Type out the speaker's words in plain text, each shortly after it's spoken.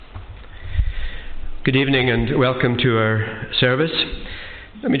Good evening and welcome to our service.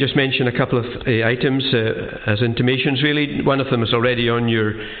 Let me just mention a couple of items as intimations really. One of them is already on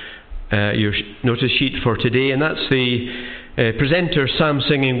your notice sheet for today, and that's the presenter psalm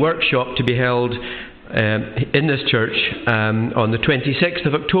singing workshop to be held in this church on the 26th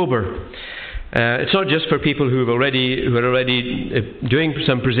of October. It's not just for people who are already doing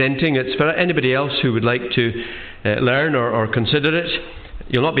some presenting. It's for anybody else who would like to learn or consider it.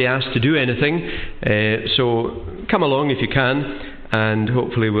 You'll not be asked to do anything, so come along if you can, and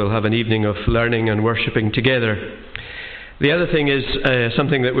hopefully we'll have an evening of learning and worshipping together. The other thing is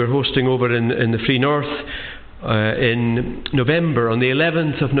something that we're hosting over in the Free North in November, on the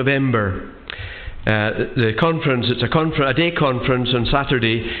 11th of November. The conference, it's a day conference on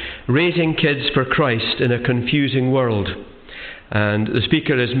Saturday, Raising Kids for Christ in a Confusing World. And the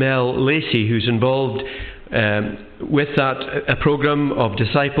speaker is Mel Lacey, who's involved with that, a program of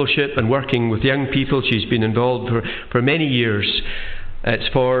discipleship and working with young people. She's been involved for many years. It's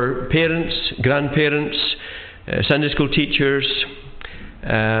for parents, grandparents, Sunday school teachers,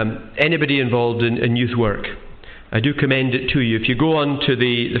 anybody involved in youth work. I do commend it to you. If you go on to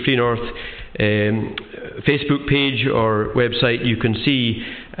the Free North Facebook page or website, you can see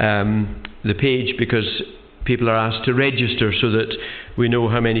the page, because people are asked to register so that we know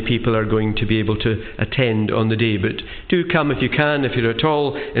how many people are going to be able to attend on the day. But do come if you can. If you're at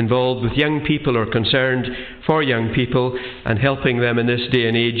all involved with young people or concerned for young people and helping them in this day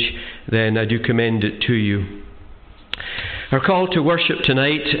and age, then I do commend it to you. Our call to worship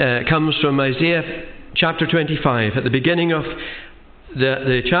tonight comes from Isaiah chapter 25. At the beginning of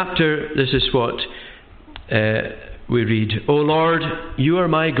the chapter, this is what we read. O Lord, you are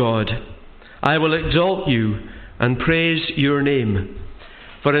my God. I will exalt you and praise your name.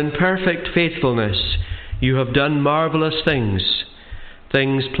 For in perfect faithfulness you have done marvellous things,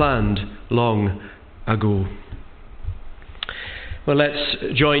 things planned long ago. Well, let's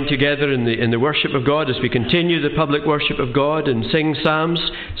join together in the worship of God as we continue the public worship of God and sing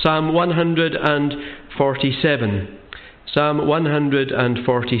Psalms. Psalm 147. Psalm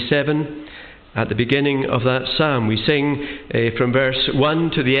 147. At the beginning of that psalm, we sing from verse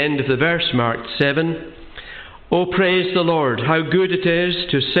 1 to the end of the verse marked 7. Oh, praise the Lord, how good it is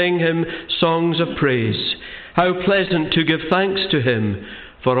to sing him songs of praise. How pleasant to give thanks to him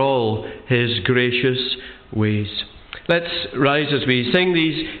for all his gracious ways. Let's rise as we sing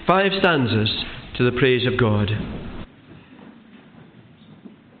these 5 stanzas to the praise of God.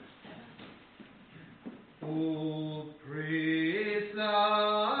 Oh, praise the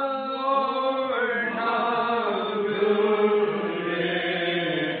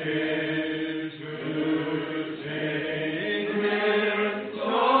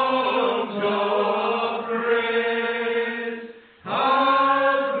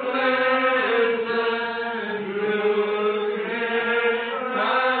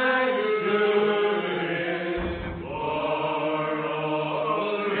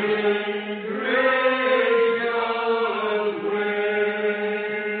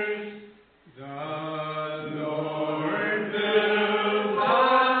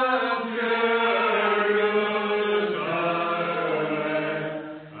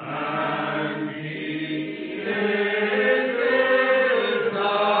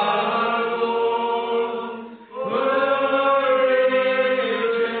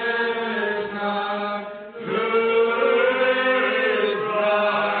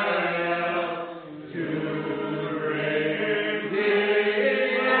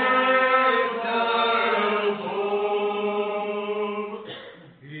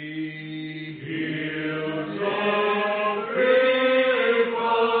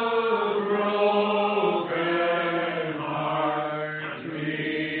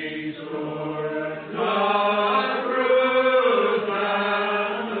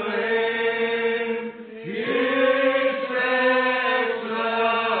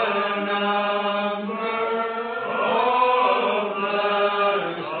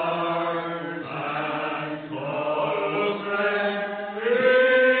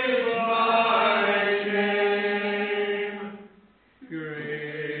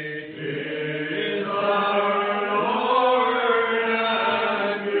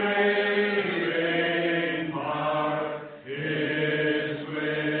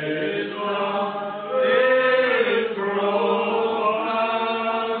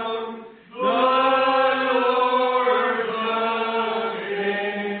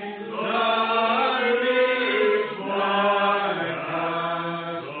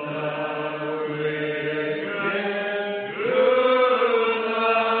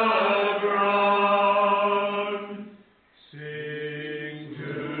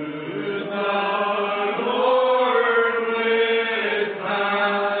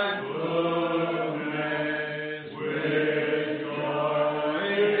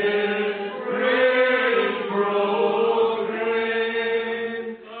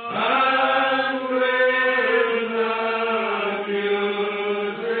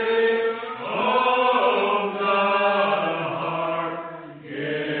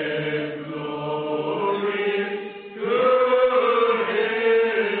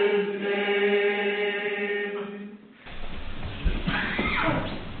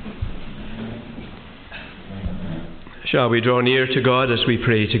Shall we draw near to God as we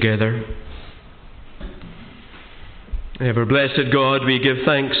pray together? Ever blessed God, we give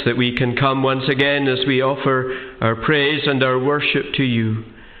thanks that we can come once again as we offer our praise and our worship to you.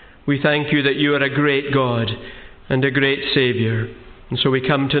 We thank you that you are a great God and a great Saviour. And so we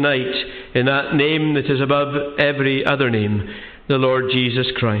come tonight in that name that is above every other name, the Lord Jesus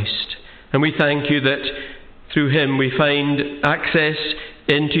Christ. And we thank you that through him we find access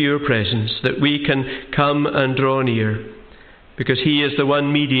into your presence, that we can come and draw near, because he is the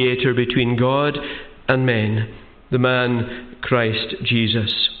one mediator between God and men, the man Christ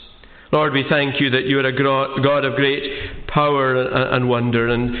Jesus. Lord, we thank you that you are a God of great power and wonder,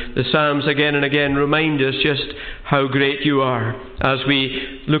 and the Psalms again and again remind us just how great you are as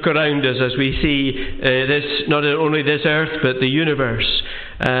we look around us, as we see this, not only this earth but the universe,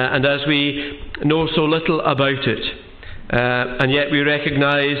 and as we know so little about it, and yet we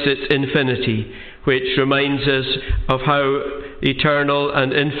recognize its infinity, which reminds us of how eternal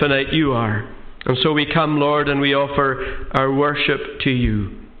and infinite you are. And so we come, Lord, and we offer our worship to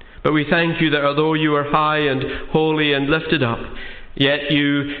you. But we thank you that although you are high and holy and lifted up, yet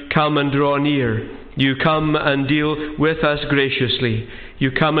you come and draw near. You come and deal with us graciously.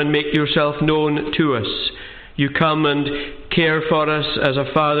 You come and make yourself known to us. You come and care for us as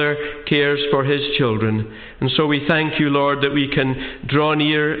a father cares for his children. And so we thank you, Lord, that we can draw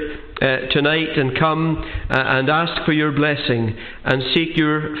near tonight and come and ask for your blessing and seek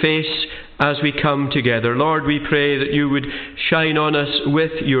your face as we come together. Lord, we pray that you would shine on us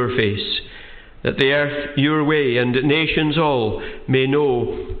with your face, that the earth your way and nations all may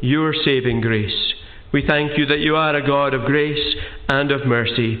know your saving grace. We thank you that you are a God of grace and of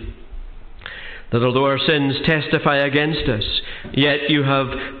mercy, that although our sins testify against us, yet you have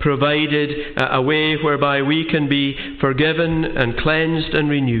provided a way whereby we can be forgiven and cleansed and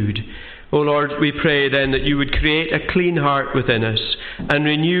renewed. O Lord, we pray then that you would create a clean heart within us and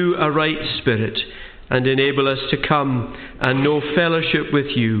renew a right spirit, and enable us to come and know fellowship with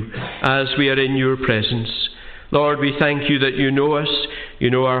you as we are in your presence. Lord, we thank you that you know us, you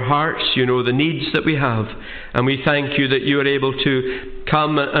know our hearts, you know the needs that we have, and we thank you that you are able to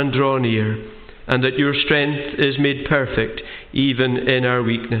come and draw near, and that your strength is made perfect even in our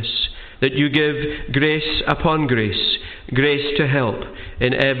weakness, that you give grace upon grace, grace to help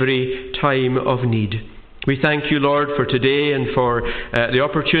in every time of need. We thank you, Lord, for today and for the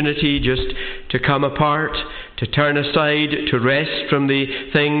opportunity just to come apart, to turn aside, to rest from the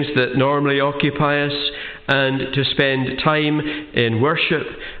things that normally occupy us, and to spend time in worship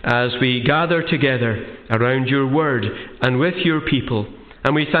as we gather together around your word and with your people.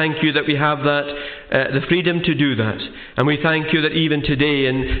 And we thank you that we have the freedom to do that. And we thank you that even today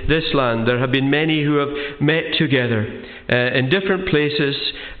in this land there have been many who have met together in different places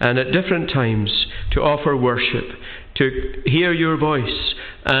and at different times to offer worship, to hear your voice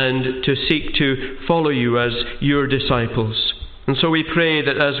and to seek to follow you as your disciples. And so we pray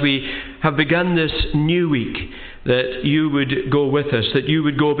that as we have begun this new week, that you would go with us, that you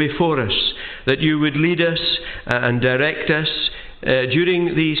would go before us, that you would lead us and direct us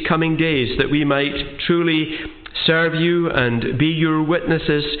during these coming days, that we might truly serve you and be your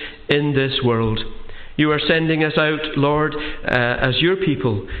witnesses in this world. You are sending us out, Lord, as your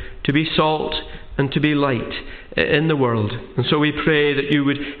people, to be salt and to be light in the world. And so we pray that you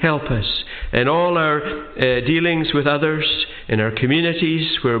would help us in all our dealings with others, in our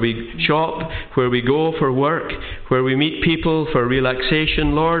communities, where we shop, where we go for work, where we meet people for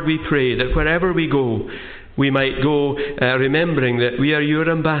relaxation. Lord, we pray that wherever we go, we might go remembering that we are your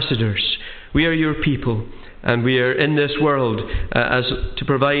ambassadors, we are your people, and we are in this world as to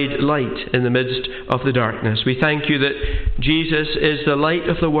provide light in the midst of the darkness. We thank you that Jesus is the light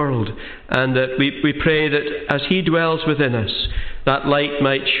of the world, and that we pray that as he dwells within us, that light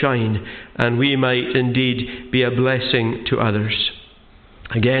might shine, and we might indeed be a blessing to others.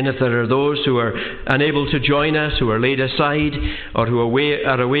 Again, if there are those who are unable to join us, who are laid aside, or who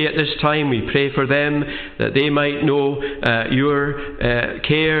are away at this time, we pray for them, that they might know your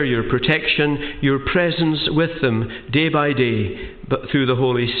care, your protection, your presence with them day by day, but through the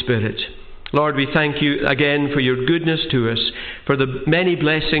Holy Spirit. Lord, we thank you again for your goodness to us, for the many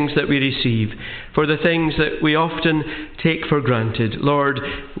blessings that we receive, for the things that we often take for granted. Lord,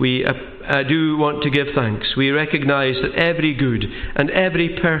 we do want to give thanks. We recognize that every good and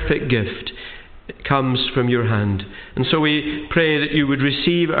every perfect gift comes from your hand. And so we pray that you would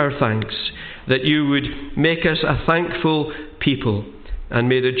receive our thanks, that you would make us a thankful people, and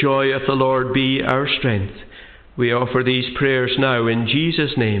may the joy of the Lord be our strength. We offer these prayers now in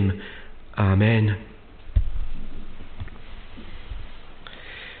Jesus' name. Amen.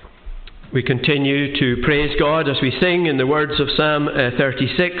 We continue to praise God as we sing in the words of Psalm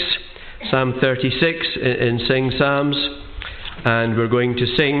 36 in Sing Psalms, and we're going to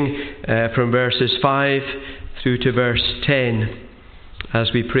sing from verses 5 through to verse 10 as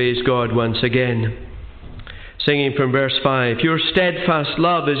we praise God once again. Singing from verse 5, Your steadfast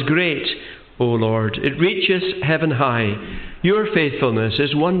love is great, O Lord. It reaches heaven high. Your faithfulness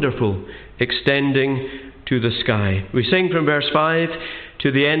is wonderful, extending to the sky. We sing from verse 5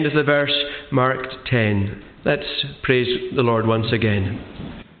 to the end of the verse marked 10. Let's praise the Lord once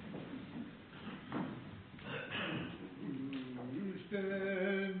again.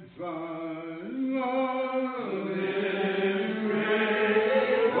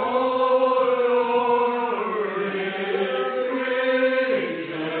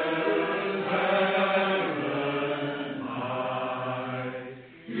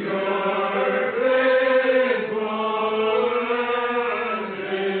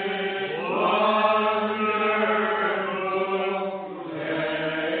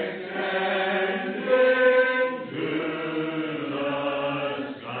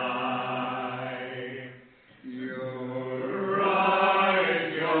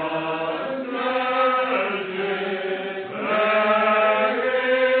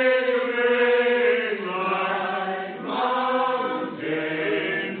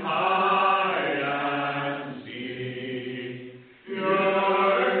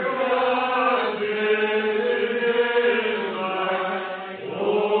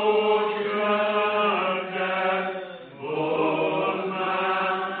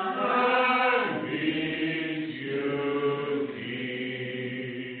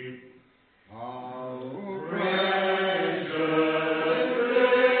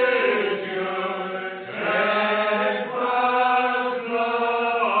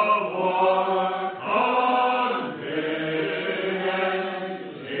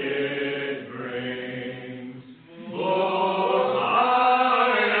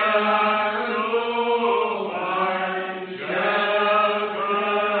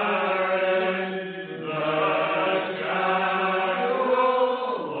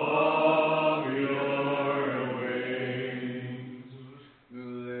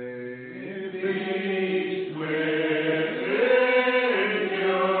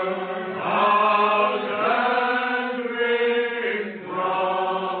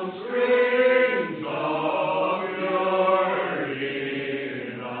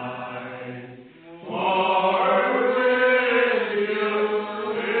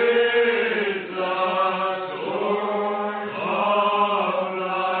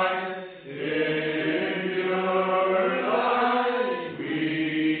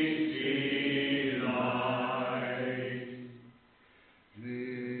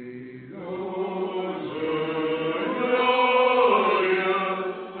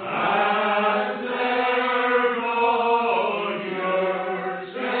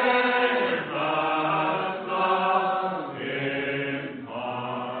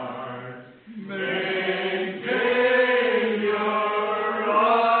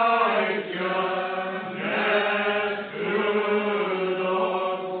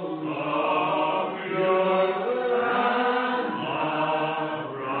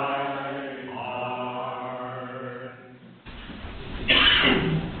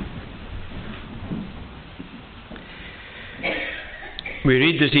 We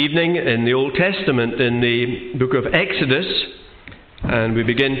read this evening in the Old Testament in the book of Exodus, and we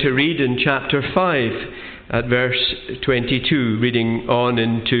begin to read in chapter 5 at verse 22, reading on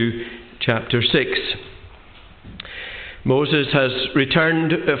into chapter 6. Moses has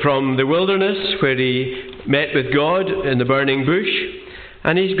returned from the wilderness where he met with God in the burning bush,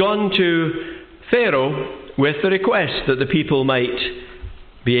 and he's gone to Pharaoh with the request that the people might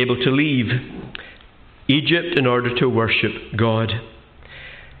be able to leave Egypt in order to worship God.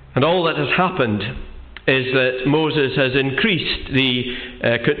 And all that has happened is that Moses has increased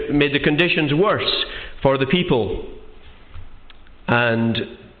made the conditions worse for the people, and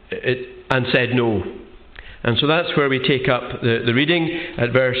said no. And so that's where we take up the reading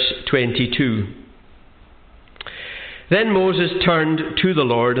at verse 22. Then Moses turned to the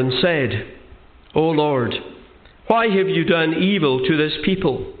Lord and said, O Lord, why have you done evil to this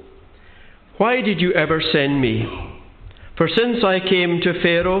people? Why did you ever send me? For since I came to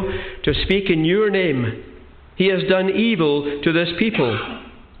Pharaoh to speak in your name, he has done evil to this people,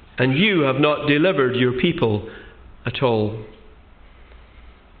 and you have not delivered your people at all.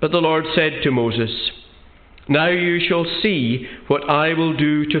 But the Lord said to Moses, Now you shall see what I will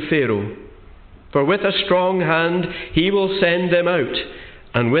do to Pharaoh. For with a strong hand he will send them out,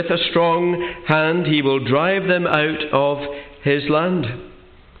 and with a strong hand he will drive them out of his land.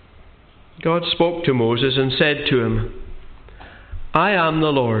 God spoke to Moses and said to him, I am the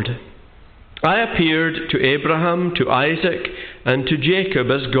Lord. I appeared to Abraham, to Isaac, and to Jacob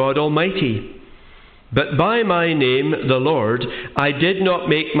as God Almighty. But by my name, the Lord, I did not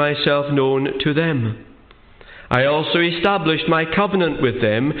make myself known to them. I also established my covenant with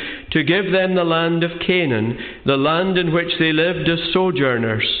them to give them the land of Canaan, the land in which they lived as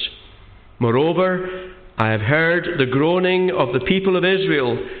sojourners. Moreover, I have heard the groaning of the people of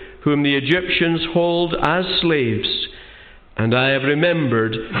Israel, whom the Egyptians hold as slaves, and I have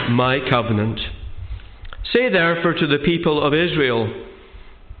remembered my covenant. Say therefore to the people of Israel,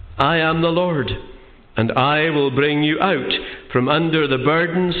 I am the Lord, and I will bring you out from under the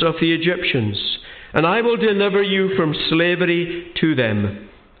burdens of the Egyptians, and I will deliver you from slavery to them,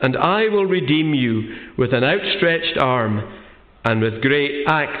 and I will redeem you with an outstretched arm and with great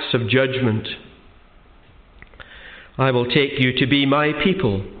acts of judgment. I will take you to be my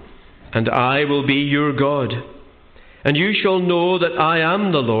people, and I will be your God. And you shall know that I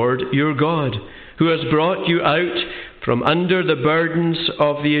am the Lord your God, who has brought you out from under the burdens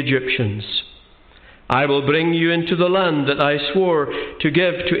of the Egyptians. I will bring you into the land that I swore to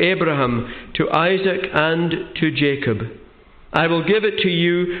give to Abraham, to Isaac, and to Jacob. I will give it to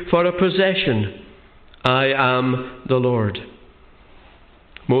you for a possession. I am the Lord.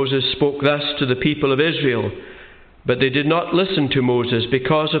 Moses spoke thus to the people of Israel, but they did not listen to Moses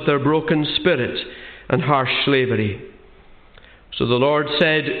because of their broken spirit and harsh slavery. So the Lord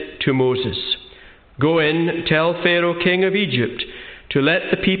said to Moses, Go in, tell Pharaoh king of Egypt to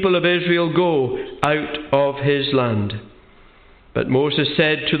let the people of Israel go out of his land. But Moses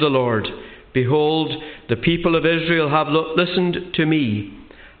said to the Lord, Behold, the people of Israel have listened to me.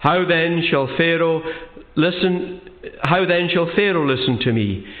 How then shall Pharaoh listen to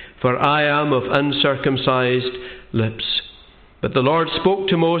me? For I am of uncircumcised lips. But the Lord spoke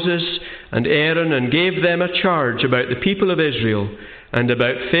to Moses and Aaron and gave them a charge about the people of Israel and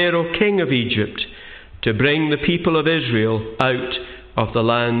about Pharaoh king of Egypt, to bring the people of Israel out of the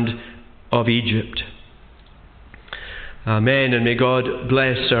land of Egypt. Amen, and may God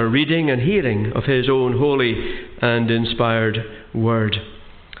bless our reading and hearing of his own holy and inspired word.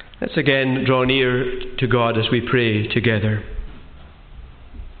 Let's again draw near to God as we pray together.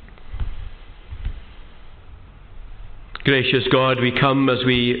 Gracious God, we come as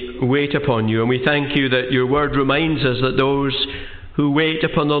we wait upon you, and we thank you that your word reminds us that those who wait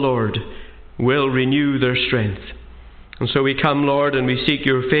upon the Lord will renew their strength. And so we come, Lord, and we seek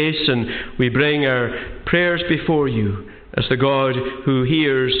your face, and we bring our prayers before you as the God who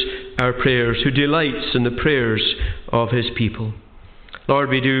hears our prayers, who delights in the prayers of his people. Lord,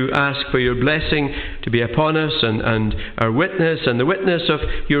 we do ask for your blessing to be upon us and our witness and the witness of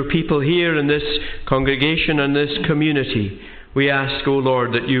your people here in this congregation and this community. We ask, O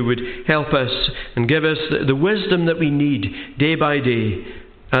Lord, that you would help us and give us the wisdom that we need day by day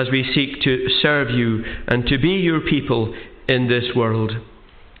as we seek to serve you and to be your people in this world.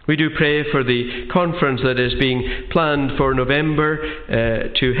 We do pray for the conference that is being planned for November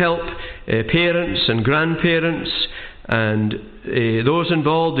to help parents and grandparents and those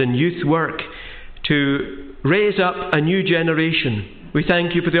involved in youth work to raise up a new generation. We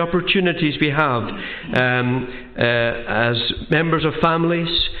thank you for the opportunities we have as members of families,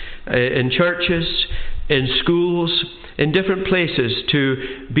 in churches, in schools, in different places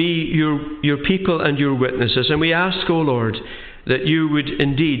to be your people and your witnesses. And we ask, O Lord, that you would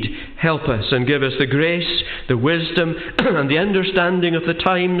indeed help us and give us the grace, the wisdom and the understanding of the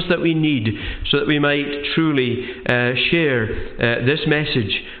times that we need, so that we might truly share this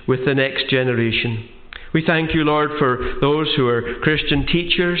message with the next generation. We thank you, Lord, for those who are Christian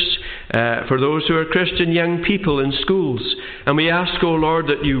teachers, for those who are Christian young people in schools. And we ask, O Lord,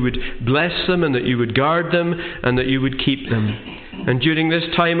 that you would bless them and that you would guard them and that you would keep them. And during this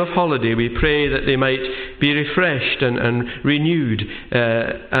time of holiday, we pray that they might be refreshed and renewed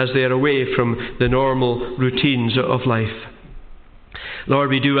as they are away from the normal routines of life. Lord,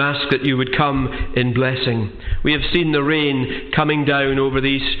 we do ask that you would come in blessing. We have seen the rain coming down over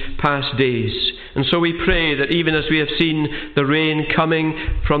these past days. And so we pray that even as we have seen the rain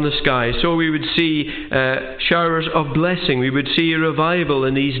coming from the sky, so we would see showers of blessing. We would see a revival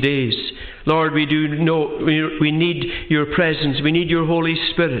in these days. Lord, we do know we need your presence. We need your Holy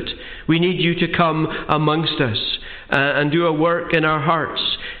Spirit. We need you to come amongst us and do a work in our hearts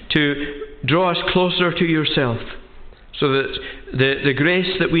to draw us closer to yourself, so that the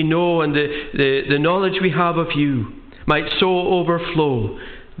grace that we know and the knowledge we have of you might so overflow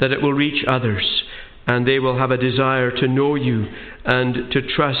that it will reach others, and they will have a desire to know you and to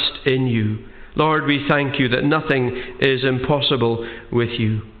trust in you. Lord, we thank you that nothing is impossible with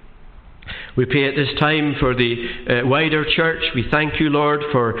you. We pray at this time for the wider church. We thank you, Lord,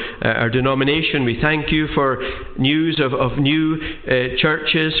 for our denomination. We thank you for news of new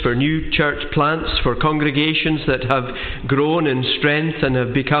churches, for new church plants, for congregations that have grown in strength and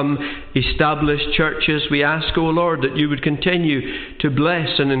have become established churches. We ask, O Lord, that you would continue to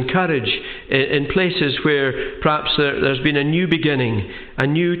bless and encourage in places where perhaps there's been a new beginning, a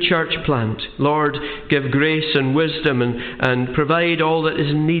new church plant. Lord, give grace and wisdom and provide all that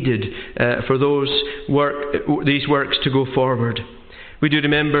is needed for these works to go forward. We do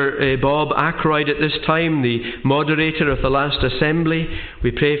remember Bob Ackroyd at this time, the moderator of the last assembly. We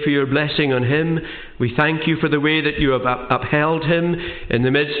pray for your blessing on him. We thank you for the way that you have upheld him in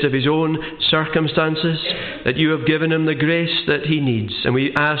the midst of his own circumstances, that you have given him the grace that he needs. And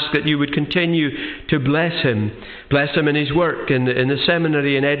we ask that you would continue to bless him in his work in the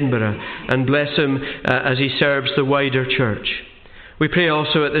seminary in Edinburgh, and bless him as he serves the wider church. We pray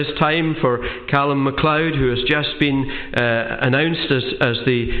also at this time for Callum MacLeod, who has just been announced as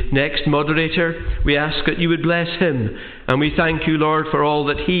the next moderator. We ask that you would bless him, and we thank you, Lord, for all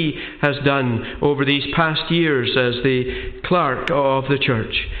that he has done over these past years as the clerk of the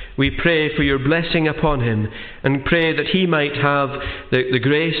church. We pray for your blessing upon him, and pray that he might have the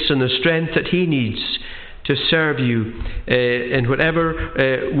grace and the strength that he needs to serve you in whatever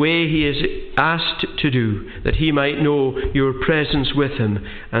way he is asked to do, that he might know your presence with him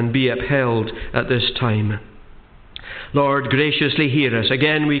and be upheld at this time. Lord, graciously hear us.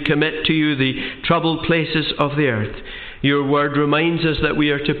 Again, we commit to you the troubled places of the earth. Your word reminds us that we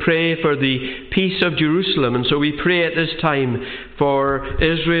are to pray for the peace of Jerusalem, and so we pray at this time for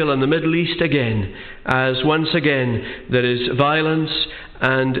Israel and the Middle East again, as once again there is violence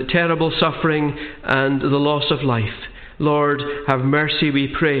and terrible suffering and the loss of life. Lord, have mercy, we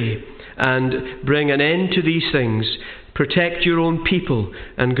pray, and bring an end to these things. Protect your own people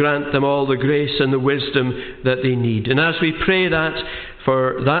and grant them all the grace and the wisdom that they need. And as we pray that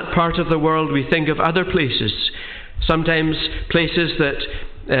for that part of the world, we think of other places, sometimes places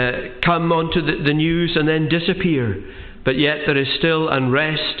that come onto the news and then disappear, but yet there is still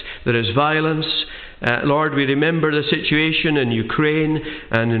unrest, there is violence. Lord, we remember the situation in Ukraine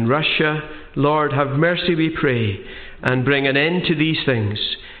and in Russia. Lord, have mercy, we pray, and bring an end to these things.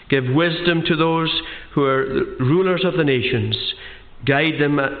 Give wisdom to those who are the rulers of the nations. Guide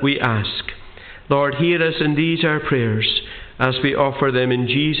them, we ask. Lord, hear us in these our prayers as we offer them in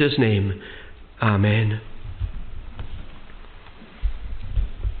Jesus' name. Amen.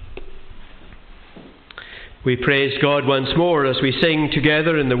 We praise God once more as we sing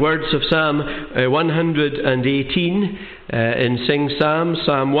together in the words of Psalm 118, in Sing Psalm,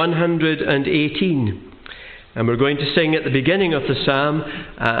 Psalm 118. And we're going to sing at the beginning of the psalm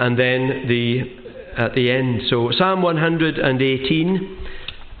and then at the end. So Psalm 118,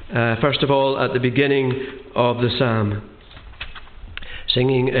 first of all at the beginning of the psalm.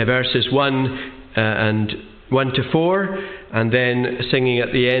 Singing verses 1 to 4, and then singing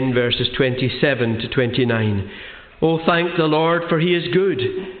at the end verses 27 to 29. Oh, thank the Lord, for he is good.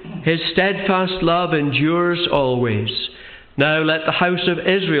 His steadfast love endures always. Now let the house of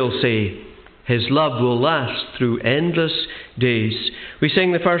Israel say, his love will last through endless days. We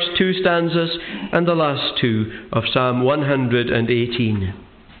sing the first two stanzas and the last two of Psalm 118.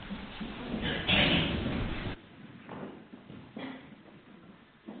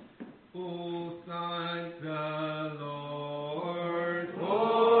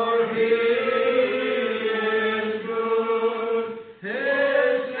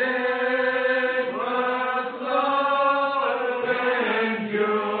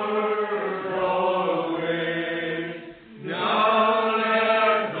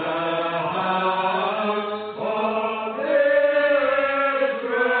 Israel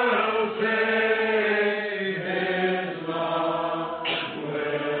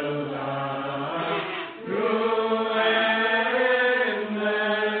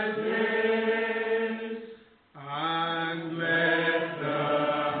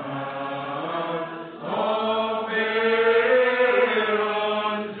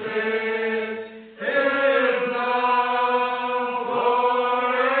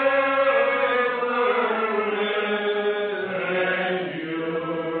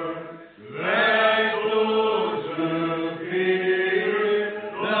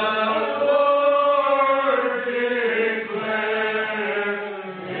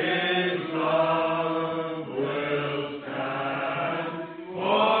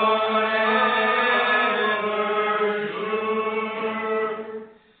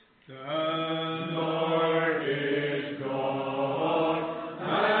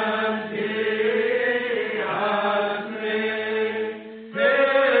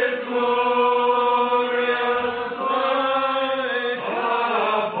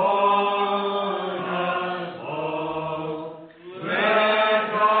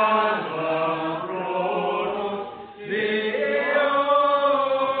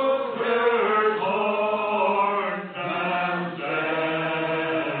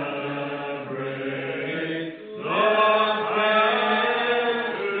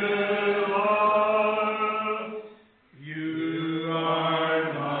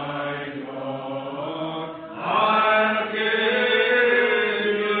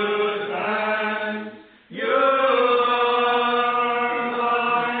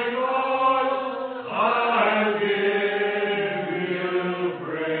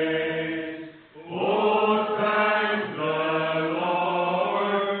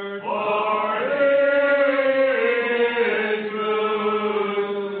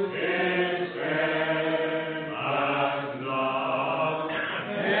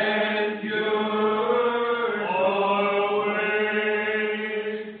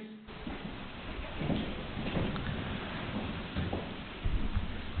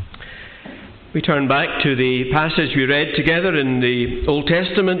We turn back to the passage we read together in the Old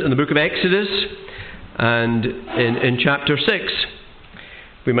Testament in the book of Exodus and in chapter 6.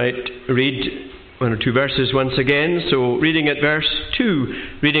 We might read one or two verses once again. So reading at verse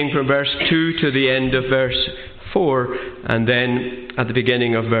 2, reading from verse 2 to the end of verse 4, and then at the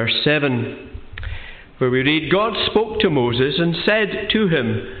beginning of verse 7, where we read, God spoke to Moses and said to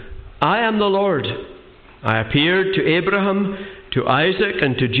him, I am the Lord. I appeared to Abraham, to Isaac,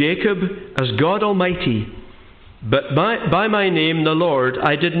 and to Jacob as God Almighty. But by my name, the Lord,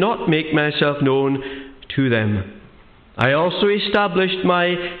 I did not make myself known to them. I also established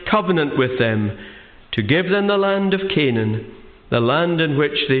my covenant with them to give them the land of Canaan, the land in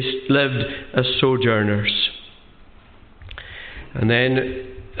which they lived as sojourners. And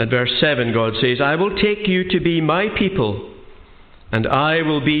then at verse 7, God says, I will take you to be my people, and I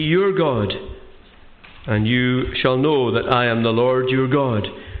will be your God. And you shall know that I am the Lord your God,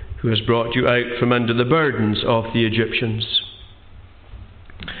 who has brought you out from under the burdens of the Egyptians.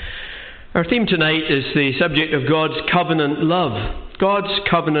 Our theme tonight is the subject of God's covenant love. God's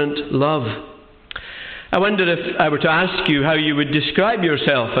covenant love. I wonder if I were to ask you how you would describe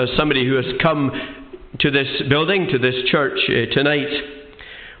yourself as somebody who has come to this building, to this church tonight.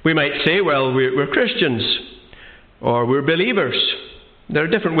 We might say, well, we're Christians, or we're believers. There are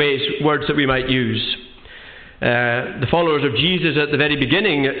different words that we might use. The followers of Jesus at the very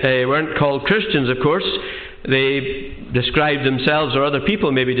beginning weren't called Christians, of course. They described themselves, or other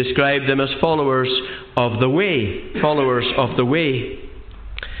people maybe described them as followers of the way. Followers of the way.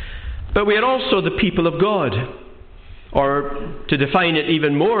 But we are also the people of God. Or, to define it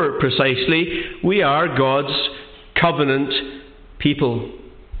even more precisely, we are God's covenant people.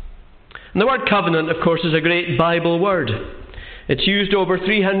 And the word covenant, of course, is a great Bible word. It's used over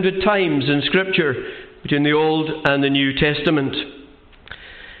 300 times in Scripture, between the Old and the New Testament.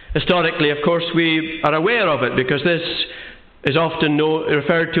 Historically, of course, we are aware of it because this is often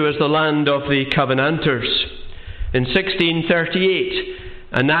referred to as the land of the Covenanters. In 1638,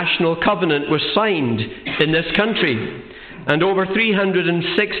 a national covenant was signed in this country, and over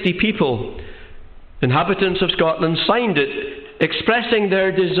 360 people, inhabitants of Scotland, signed it, expressing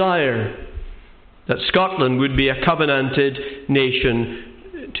their desire that Scotland would be a covenanted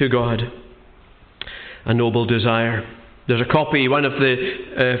nation to God. A noble desire. There's a copy, one of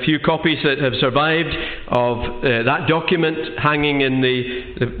the few copies that have survived of that document, hanging in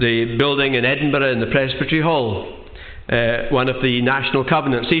the building in Edinburgh in the Presbytery Hall. One of the national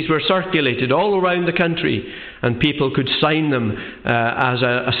covenants. These were circulated all around the country, and people could sign them as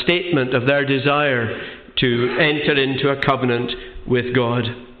a statement of their desire to enter into a covenant with God.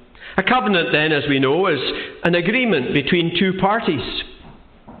 A covenant, then, as we know, is an agreement between two parties.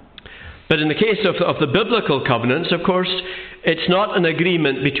 But in the case of the biblical covenants, of course, it's not an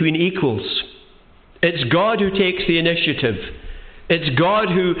agreement between equals. It's God who takes the initiative. It's God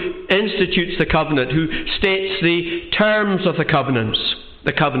who institutes the covenant, who states the terms of the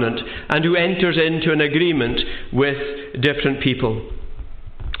covenant, and who enters into an agreement with different people.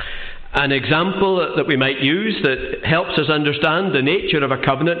 An example that we might use that helps us understand the nature of a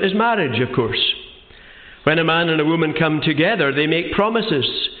covenant is marriage, of course. When a man and a woman come together, they make promises.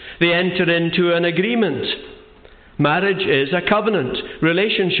 They enter into an agreement. Marriage is a covenant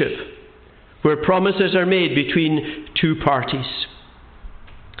relationship where promises are made between two parties.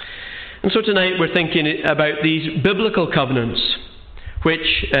 And so tonight we're thinking about these biblical covenants,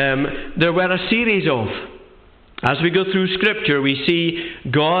 which there were a series of. As we go through Scripture, we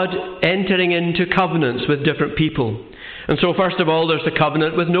see God entering into covenants with different people. And so first of all, there's the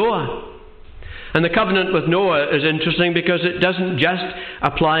covenant with Noah. And the covenant with Noah is interesting because it doesn't just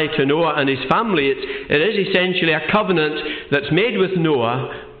apply to Noah and his family. It is essentially a covenant that's made with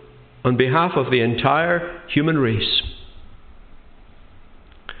Noah on behalf of the entire human race.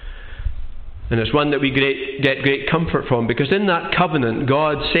 And it's one that we get great comfort from, because in that covenant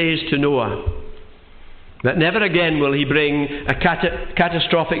God says to Noah that never again will he bring a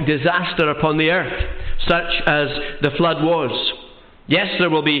catastrophic disaster upon the earth, such as the flood was. Yes, there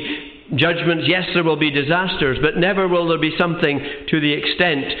will be judgments, yes, there will be disasters, but never will there be something to the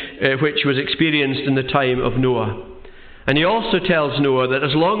extent which was experienced in the time of Noah. And he also tells Noah that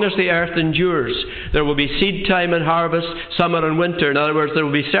as long as the earth endures, there will be seed time and harvest, summer and winter. In other words, there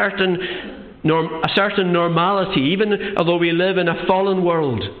will be a certain normality, even although we live in a fallen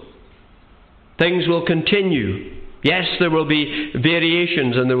world. Things will continue. Yes, there will be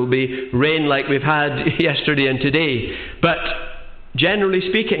variations and there will be rain like we've had yesterday and today. But generally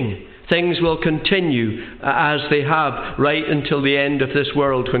speaking, things will continue as they have right until the end of this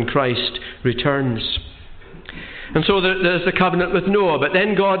world when Christ returns. And so there's the covenant with Noah, but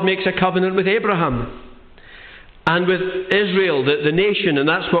then God makes a covenant with Abraham and with Israel, the nation, and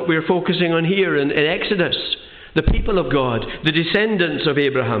that's what we're focusing on here in Exodus, the people of God, the descendants of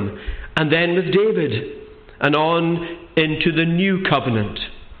Abraham, and then with David, and on into the new covenant.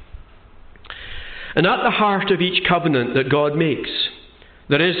 And at the heart of each covenant that God makes,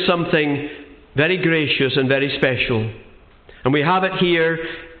 there is something very gracious and very special. And we have it here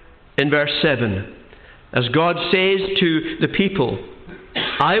in verse 7. As God says to the people,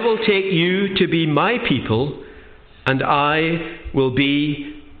 I will take you to be my people, and I will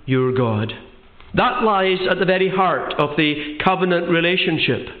be your God. That lies at the very heart of the covenant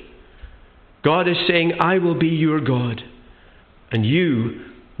relationship. God is saying, I will be your God, and you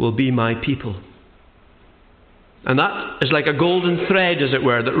will be my people. And that is like a golden thread, as it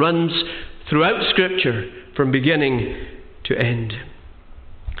were, that runs throughout Scripture from beginning to end.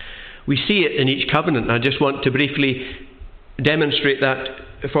 We see it in each covenant. I just want to briefly demonstrate that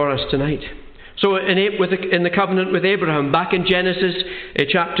for us tonight. So in the covenant with Abraham, back in Genesis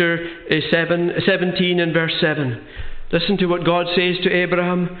chapter 17 and verse 7, listen to what God says to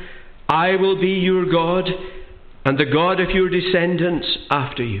Abraham. I will be your God and the God of your descendants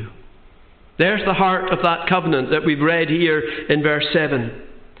after you. There's the heart of that covenant that we've read here in verse 7.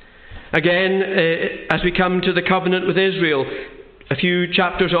 Again, as we come to the covenant with Israel, a few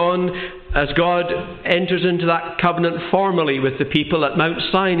chapters on, as God enters into that covenant formally with the people at Mount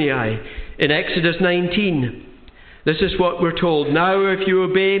Sinai in Exodus 19. This is what we're told. Now if you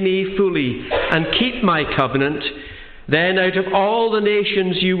obey me fully and keep my covenant, then out of all the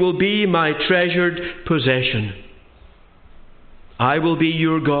nations you will be my treasured possession. I will be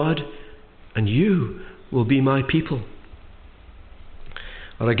your God, and you will be my people.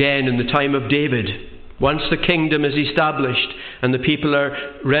 Or again, in the time of David, once the kingdom is established and the people are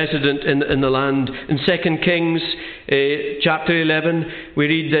resident in the land, in 2 Kings chapter 11, we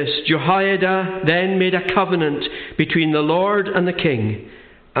read this. Jehoiada then made a covenant between the Lord and the king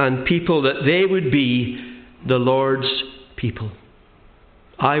and people that they would be the Lord's people.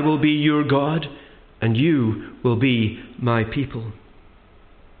 I will be your God, and you will be my people.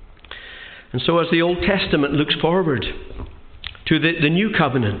 And so as the Old Testament looks forward to the new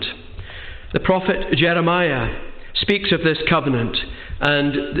covenant, the prophet Jeremiah speaks of this covenant,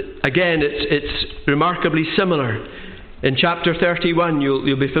 and again it's remarkably similar. In chapter 31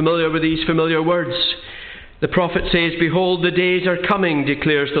 you'll be familiar with these familiar words. The prophet says, Behold, the days are coming,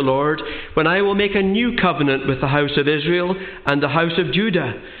 declares the Lord, when I will make a new covenant with the house of Israel and the house of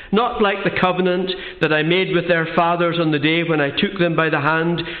Judah, not like the covenant that I made with their fathers on the day when I took them by the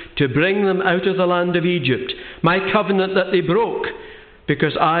hand to bring them out of the land of Egypt, my covenant that they broke,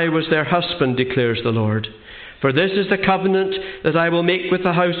 because I was their husband, declares the Lord. For this is the covenant that I will make with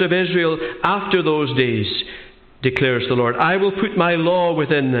the house of Israel after those days, declares the Lord. I will put my law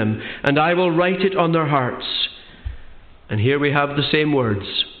within them, and I will write it on their hearts. And here we have the same words.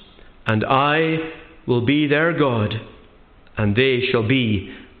 And I will be their God, and they shall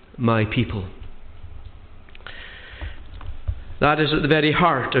be my people. That is at the very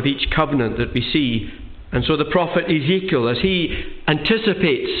heart of each covenant that we see. And so the prophet Ezekiel, as he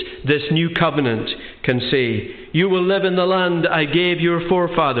anticipates this new covenant, can say, You will live in the land I gave your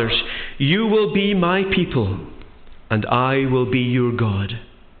forefathers. You will be my people, and I will be your God.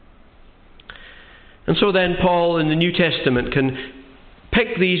 And so then Paul in the New Testament can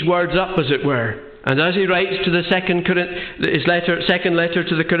pick these words up, as it were. And as he writes to his second letter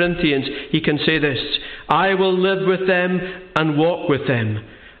to the Corinthians, he can say this, I will live with them and walk with them,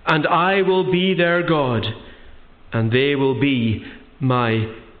 and I will be their God, and they will be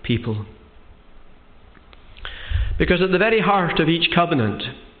my people. Because at the very heart of each covenant,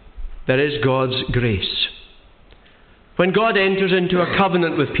 there is God's grace. When God enters into a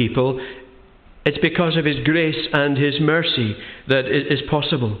covenant with people, it's because of His grace and His mercy that it is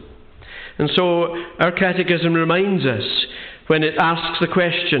possible. And so our catechism reminds us, when it asks the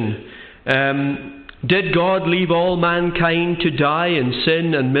question, did God leave all mankind to die in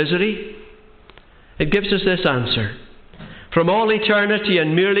sin and misery? It gives us this answer. From all eternity,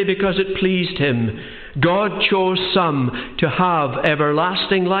 and merely because it pleased Him, God chose some to have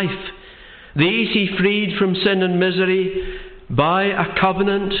everlasting life. These He freed from sin and misery by a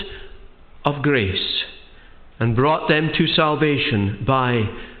covenant of grace, and brought them to salvation by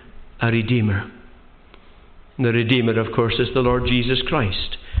a Redeemer. And the Redeemer, of course, is the Lord Jesus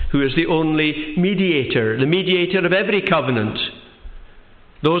Christ, who is the only mediator, the mediator of every covenant.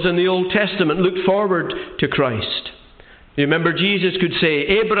 Those in the Old Testament looked forward to Christ. You remember Jesus could say,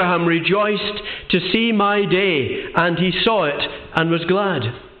 Abraham rejoiced to see my day, and he saw it and was glad.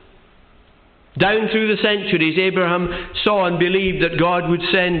 Down through the centuries, Abraham saw and believed that God would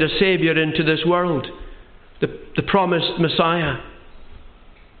send a Saviour into this world, the promised Messiah.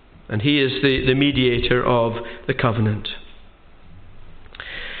 And he is the mediator of the covenant.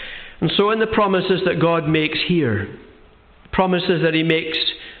 And so in the promises that God makes here, promises that he makes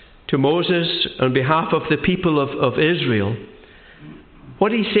to Moses on behalf of the people of Israel,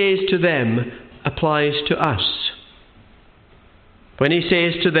 what he says to them applies to us. When he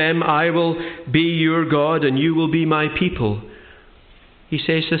says to them, I will be your God and you will be my people, he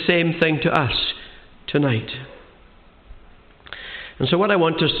says the same thing to us tonight. And so what I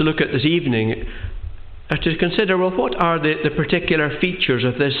want us to look at this evening are to consider, well, what are the particular features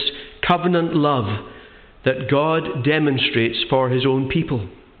of this covenant love that God demonstrates for his own people,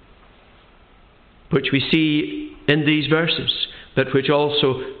 which we see in these verses, but which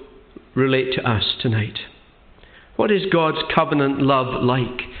also relate to us tonight. What is God's covenant love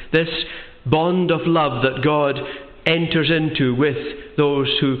like? This bond of love that God enters into with those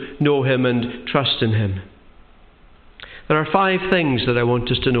who know him and trust in him. There are 5 things that I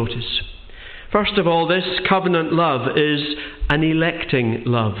want us to notice. First of all, this covenant love is an electing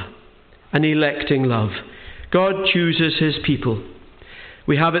love. An electing love. God chooses his people.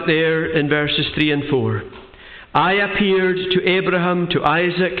 We have it there in verses 3 and 4. I appeared to Abraham, to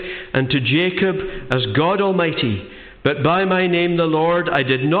Isaac, and to Jacob as God Almighty, but by my name the Lord I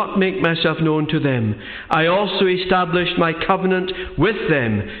did not make myself known to them. I also established my covenant with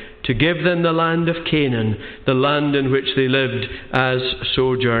them to give them the land of Canaan, the land in which they lived as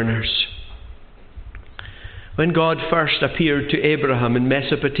sojourners. When God first appeared to Abraham in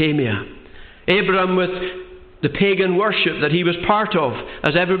Mesopotamia, Abraham with the pagan worship that he was part of,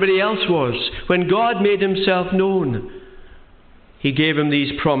 as everybody else was, when God made himself known, he gave him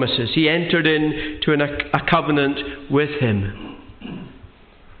these promises. He entered into a covenant with him.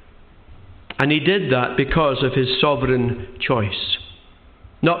 And he did that because of his sovereign choice,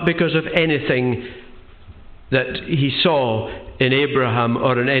 not because of anything that he saw in Abraham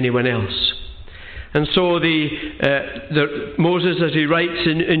or in anyone else. And so Moses, as he writes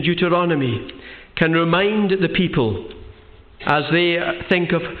in Deuteronomy, can remind the people, as they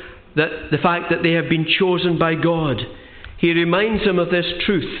think of the fact that they have been chosen by God, he reminds them of this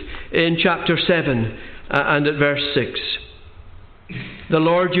truth in chapter 7 and at verse 6. The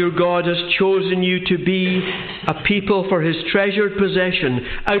Lord your God has chosen you to be a people for his treasured possession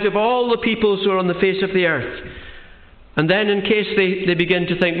out of all the peoples who are on the face of the earth. And then in case they begin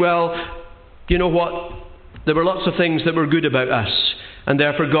to think, well, you know what, there were lots of things that were good about us, and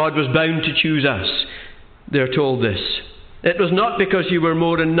therefore God was bound to choose us, they're told this. It was not because you were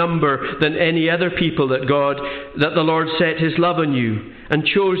more in number than any other people that the Lord set his love on you and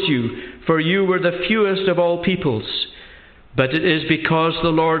chose you, for you were the fewest of all peoples. But it is because the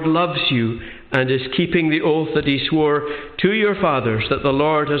Lord loves you and is keeping the oath that he swore to your fathers that the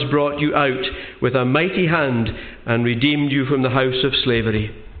Lord has brought you out with a mighty hand and redeemed you from the house of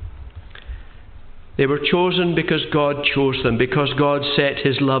slavery. They were chosen because God chose them, because God set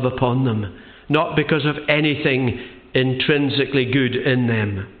his love upon them, not because of anything intrinsically good in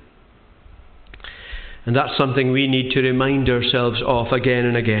them. And that's something we need to remind ourselves of again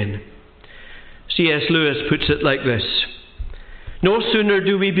and again. C.S. Lewis puts it like this: no sooner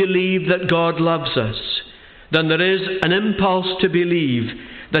do we believe that God loves us than there is an impulse to believe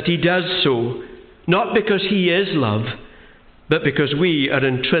that he does so, not because he is love, but because we are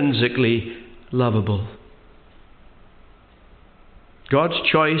intrinsically lovable. God's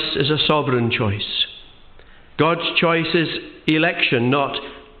choice is a sovereign choice. God's choice is election, not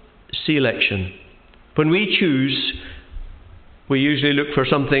selection. When we choose, we usually look for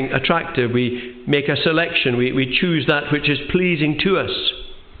something attractive. We make a selection. We choose that which is pleasing to us.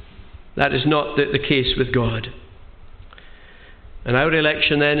 That is not the case with God. And our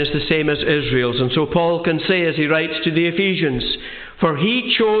election then is the same as Israel's. And so Paul can say, as he writes to the Ephesians, for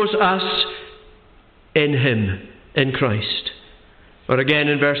he chose us in him, in Christ. Or again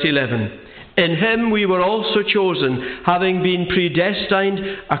in verse 11, in him we were also chosen, having been predestined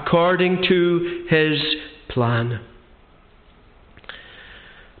according to his plan.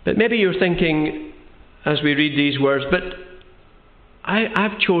 But maybe you're thinking, as we read these words, but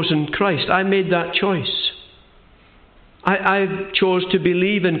I've chosen Christ. I made that choice. I chose to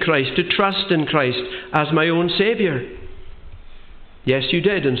believe in Christ, to trust in Christ as my own Saviour. Yes, you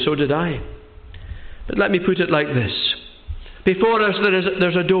did, and so did I. But let me put it like this. Before us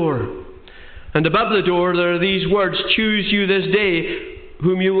there's a door. And above the door there are these words, choose you this day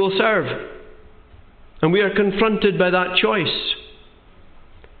whom you will serve. And we are confronted by that choice.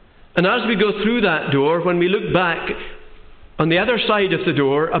 And as we go through that door, when we look back On the other side of the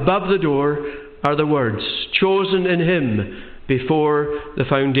door, above the door, are the words, chosen in him before the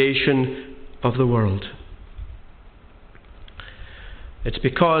foundation of the world. It's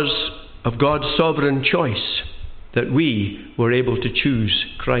because of God's sovereign choice that we were able to choose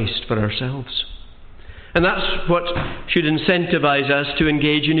Christ for ourselves. And that's what should incentivize us to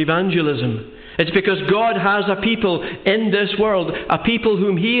engage in evangelism. It's because God has a people in this world, a people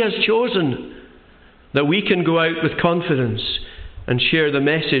whom he has chosen, that we can go out with confidence and share the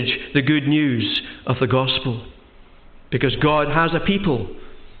message, the good news of the gospel. Because God has a people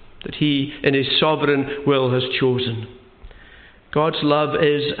that he, in his sovereign will, has chosen. God's love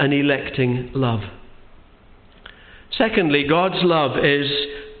is an electing love. Secondly, God's love is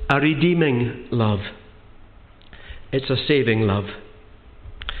a redeeming love. It's a saving love.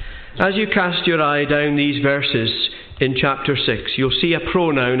 As you cast your eye down these verses in chapter 6, you'll see a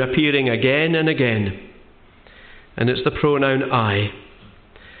pronoun appearing again and again. And it's the pronoun I.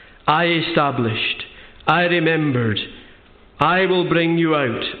 I established. I remembered. I will bring you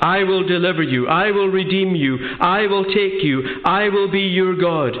out. I will deliver you. I will redeem you. I will take you. I will be your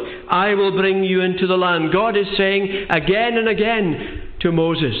God. I will bring you into the land. God is saying again and again to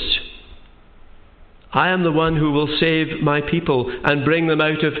Moses, I am the one who will save my people and bring them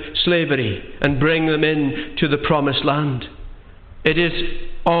out of slavery and bring them into the promised land. It is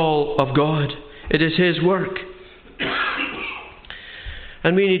all of God. It is his work.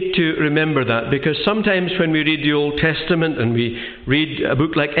 And we need to remember that, because sometimes when we read the Old Testament and we read a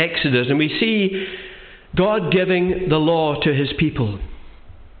book like Exodus and we see God giving the law to his people,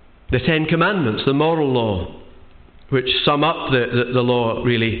 the Ten Commandments, the moral law, which sum up the law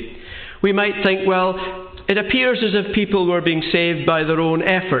really, we might think, well, it appears as if people were being saved by their own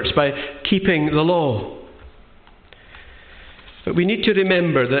efforts, by keeping the law. But we need to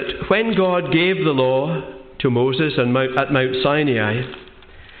remember that when God gave the law to Moses at Mount Sinai,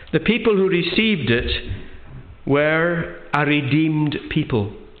 the people who received it were a redeemed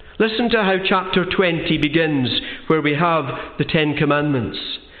people. Listen to how chapter 20 begins, where we have the Ten Commandments.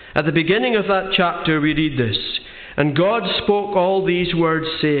 At the beginning of that chapter we read this, and God spoke all these words,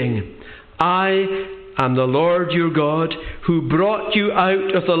 saying, I am the Lord your God, who brought you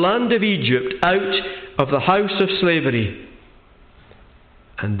out of the land of Egypt, out of the house of slavery.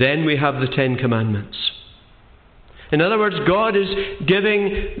 And then we have the Ten Commandments. In other words, God is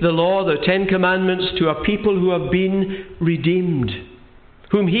giving the law, the Ten Commandments, to a people who have been redeemed,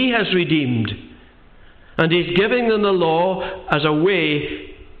 whom he has redeemed. And he's giving them the law as a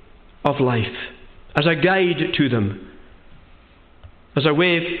way of life, as a guide to them, as a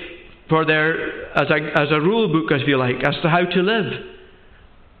way for as a rule book, if you like, as to how to live.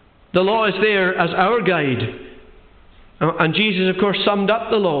 The law is there as our guide. And Jesus, of course, summed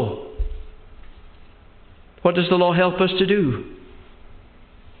up the law. What does the law help us to do?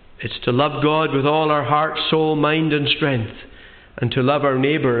 It's to love God with all our heart, soul, mind and strength, and to love our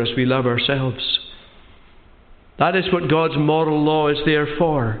neighbour as we love ourselves. That is what God's moral law is there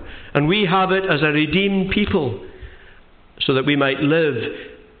for. And we have it as a redeemed people, so that we might live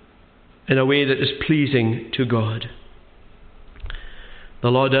in a way that is pleasing to God. The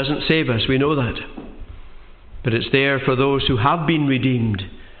law doesn't save us, we know that. But it's there for those who have been redeemed,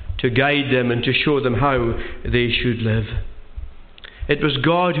 to guide them and to show them how they should live. It was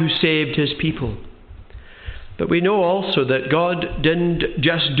God who saved his people. But we know also that God didn't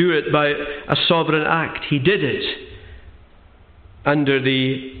just do it by a sovereign act. He did it under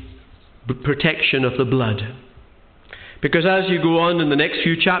the protection of the blood. Because as you go on in the next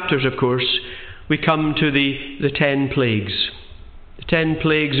few chapters, of course, we come to the 10 plagues. The 10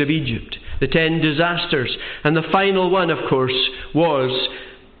 plagues of Egypt. The 10 disasters. And the final one, of course, was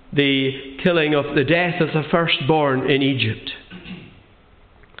the killing of the death of the firstborn in Egypt.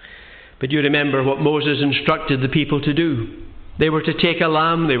 But you remember what Moses instructed the people to do. They were to take a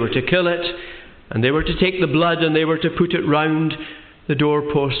lamb, they were to kill it, and they were to take the blood and they were to put it round the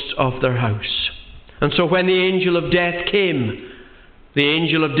doorposts of their house. And so when the angel of death came, the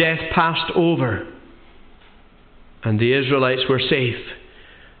angel of death passed over, and the Israelites were safe,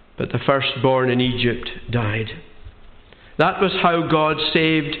 but the firstborn in Egypt died. That was how God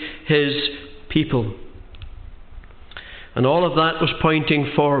saved his people. And all of that was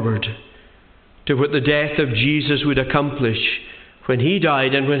pointing forward to what the death of Jesus would accomplish when he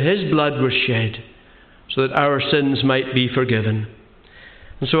died and when his blood was shed, so that our sins might be forgiven.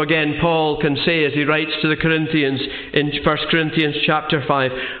 And so again, Paul can say, as he writes to the Corinthians in 1 Corinthians chapter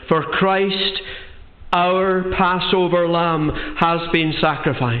 5, for Christ, our Passover lamb, has been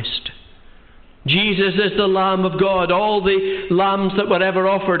sacrificed. Jesus is the Lamb of God. All the lambs that were ever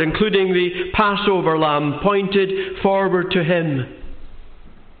offered, including the Passover lamb, pointed forward to him.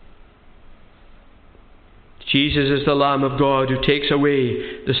 Jesus is the Lamb of God who takes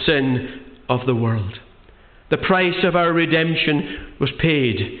away the sin of the world. The price of our redemption was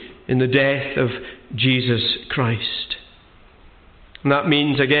paid in the death of Jesus Christ. And that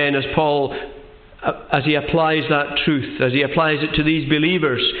means, again, as Paul, as he applies that truth, as he applies it to these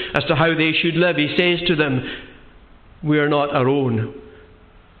believers as to how they should live, he says to them, we are not our own.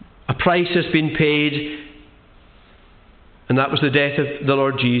 A price has been paid, and that was the death of the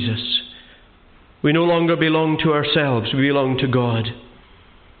Lord Jesus. We no longer belong to ourselves, we belong to God.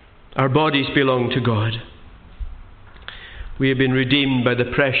 Our bodies belong to God. We have been redeemed by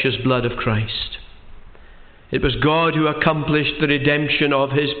the precious blood of Christ. It was God who accomplished the redemption of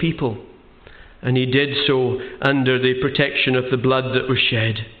his people, and he did so under the protection of the blood that was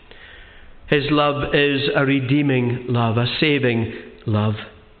shed. His love is a redeeming love, a saving love.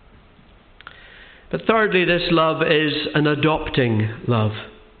 But thirdly, this love is an adopting love.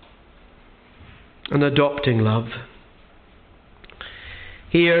 An adopting love.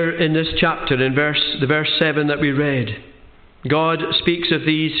 Here in this chapter, in the verse 7 that we read, God speaks of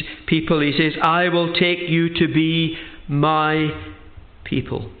these people. He says, I will take you to be my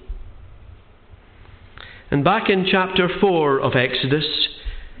people. And back in chapter 4 of Exodus,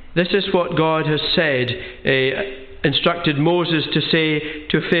 this is what God has said, instructed Moses to say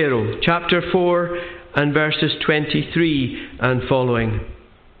to Pharaoh. Chapter 4 and verses 23 and following.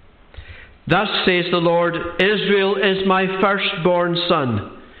 Thus says the Lord, Israel is my firstborn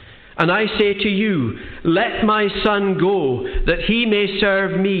son. And I say to you, let my son go, that he may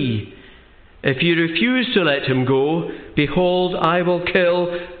serve me. If you refuse to let him go, behold, I will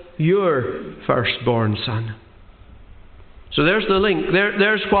kill your firstborn son. So there's the link.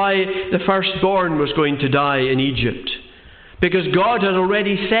 There's why the firstborn was going to die in Egypt. Because God had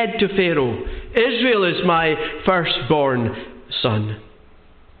already said to Pharaoh, Israel is my firstborn son.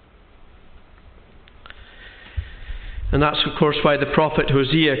 And that's, of course, why the prophet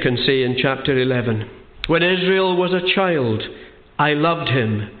Hosea can say in chapter 11, when Israel was a child, I loved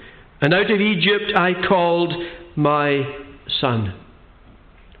him, and out of Egypt I called my son.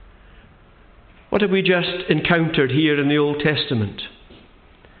 What have we just encountered here in the Old Testament?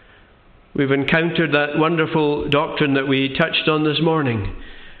 We've encountered that wonderful doctrine that we touched on this morning,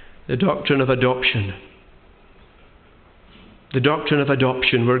 the doctrine of adoption. The doctrine of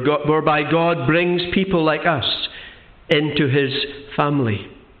adoption, whereby God brings people like us into his family.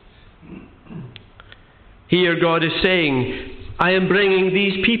 Here God is saying, I am bringing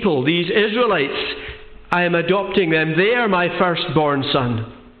these people, these Israelites, I am adopting them. They are my firstborn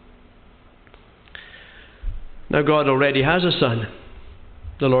son. Now God already has a son,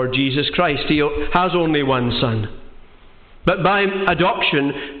 the Lord Jesus Christ. He has only one son. But by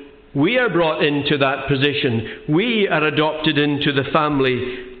adoption, we are brought into that position. We are adopted into the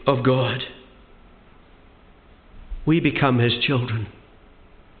family of God. We become his children.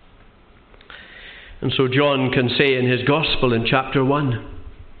 And so John can say in his Gospel in chapter 1,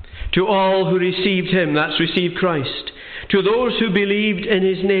 to all who received him, that's received Christ, to those who believed in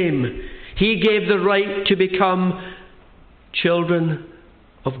his name, he gave the right to become children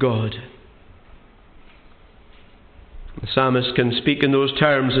of God. The psalmist can speak in those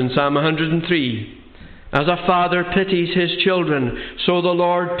terms in Psalm 103. As a father pities his children, so the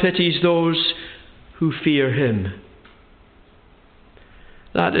Lord pities those who fear him.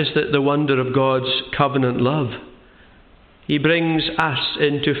 That is the wonder of God's covenant love. He brings us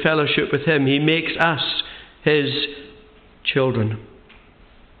into fellowship with him. He makes us his children.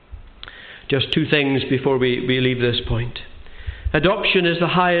 Just two things before we leave this point. Adoption is the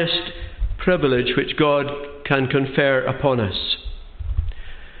highest privilege which God can confer upon us.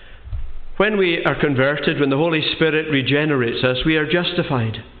 When we are converted, when the Holy Spirit regenerates us, we are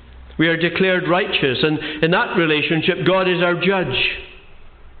justified. We are declared righteous, and in that relationship, God is our judge.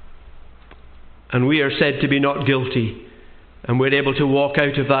 And we are said to be not guilty. And we're able to walk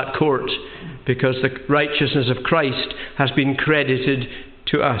out of that court because the righteousness of Christ has been credited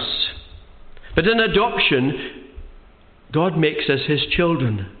to us. But in adoption, God makes us his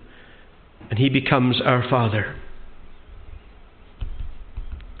children. And he becomes our Father.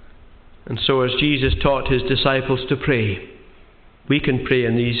 And so as Jesus taught his disciples to pray, we can pray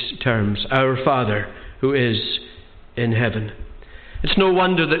in these terms, Our Father who is in heaven. It's no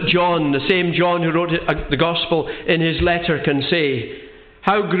wonder that John, the same John who wrote the Gospel in his letter, can say,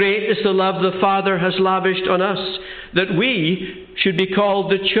 how great is the love the Father has lavished on us, that we should be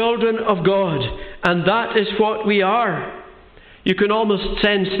called the children of God. And that is what we are. You can almost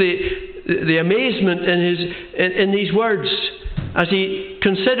sense the the amazement in these words as he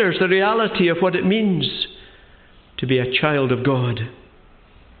considers the reality of what it means to be a child of God.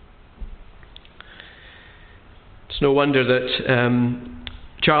 It's no wonder that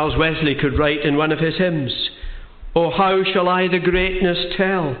Charles Wesley could write in one of his hymns, "Oh, how shall I the greatness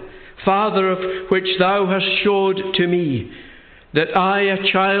tell, Father, of which thou hast showed to me, that I,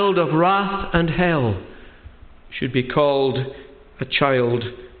 a child of wrath and hell, should be called a child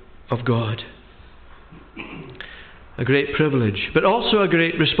of God." A great privilege, but also a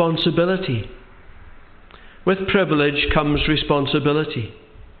great responsibility. With privilege comes responsibility.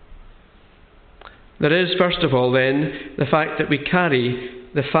 There is, first of all, then, the fact that we carry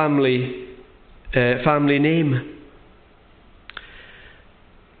the family name.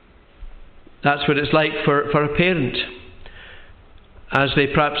 That's what it's like for a parent, as they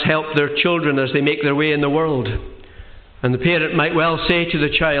perhaps help their children as they make their way in the world. And the parent might well say to the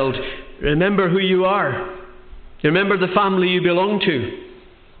child, "Remember who you are. Remember the family you belong to.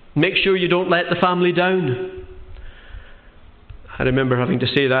 Make sure you don't let the family down." I remember having to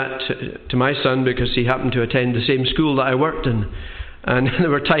say that to my son because he happened to attend the same school that I worked in. And there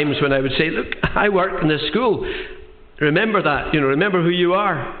were times when I would say, "Look, I work in this school. Remember that. Remember who you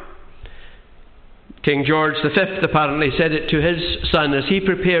are." King George V apparently said it to his son as he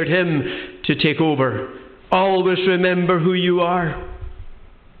prepared him to take over. "Always remember who you are."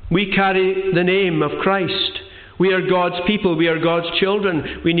 We carry the name of Christ. We are God's people. We are God's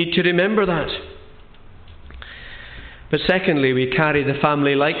children. We need to remember that. But secondly, we carry the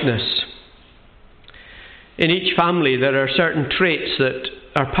family likeness. In each family there are certain traits that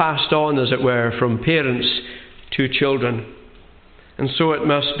are passed on, as it were, from parents to children. And so it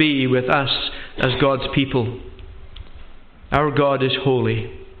must be with us as God's people. Our God is holy.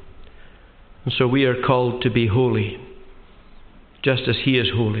 And so we are called to be holy, just as He is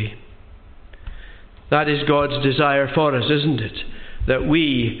holy. That is God's desire for us, isn't it? That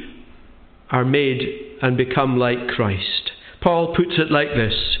we are made and become like Christ. Paul puts it like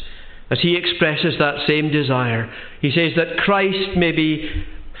this, as he expresses that same desire. He says that Christ may be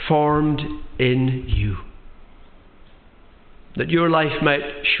formed in you, that your life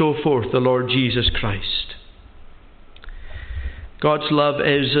might show forth the Lord Jesus Christ. God's love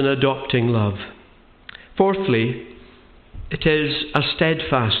is an adopting love. Fourthly, it is a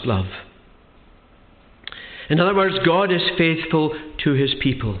steadfast love. In other words, God is faithful to His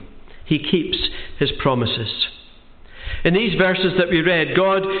people. He keeps His promises. In these verses that we read,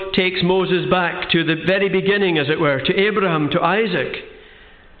 God takes Moses back to the very beginning, as it were, to Abraham, to Isaac,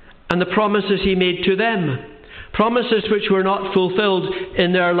 and the promises He made to them. Promises which were not fulfilled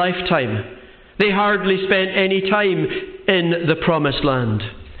in their lifetime. They hardly spent any time in the promised land.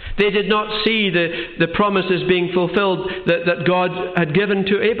 They did not see the promises being fulfilled that God had given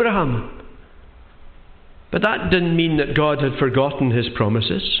to Abraham. But that didn't mean that God had forgotten His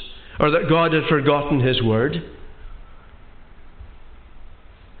promises, or that God had forgotten His word.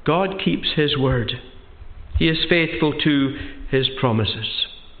 God keeps His word. He is faithful to His promises.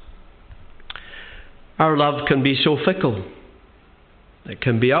 Our love can be so fickle. It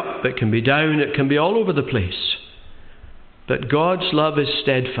can be up, it can be down, it can be all over the place. But God's love is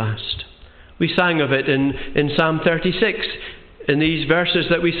steadfast. We sang of it in Psalm 36. In these verses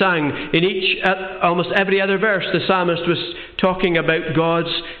that we sang, in almost every other verse, the psalmist was talking about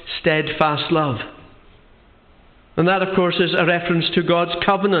God's steadfast love. And that, of course, is a reference to God's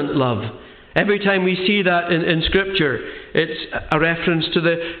covenant love. Every time we see that in Scripture, it's a reference to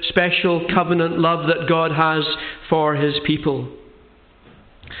the special covenant love that God has for His people.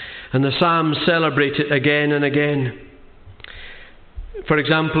 And the Psalms celebrate it again and again. For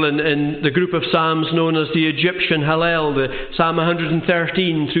example, in the group of Psalms known as the Egyptian Hallel, the Psalm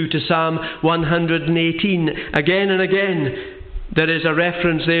 113 through to Psalm 118, again and again, there is a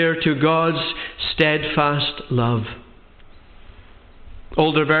reference there to God's steadfast love.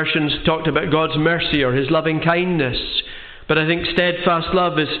 Older versions talked about God's mercy or His loving kindness, but I think steadfast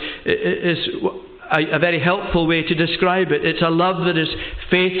love is a very helpful way to describe it. It's a love that is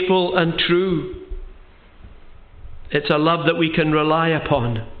faithful and true. It's a love that we can rely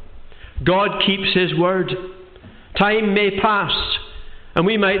upon. God keeps His word. Time may pass, and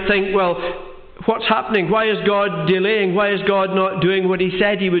we might think, well, what's happening? Why is God delaying? Why is God not doing what He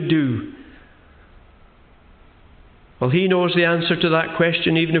said He would do? Well, He knows the answer to that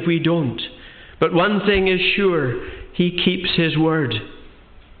question, even if we don't. But one thing is sure, He keeps His word.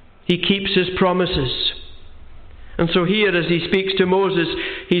 He keeps His promises. And so here, as He speaks to Moses,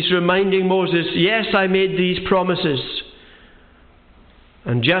 He's reminding Moses, yes, I made these promises.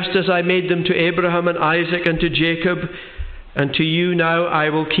 And just as I made them to Abraham and Isaac and to Jacob, And to you now I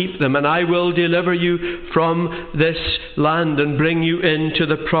will keep them, and I will deliver you from this land and bring you into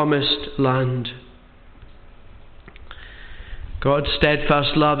the promised land. God's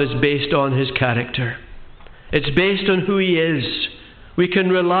steadfast love is based on his character. It's based on who he is. We can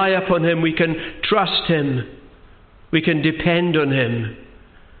rely upon him. We can trust him. We can depend on him.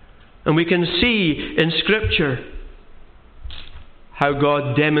 And we can see in Scripture how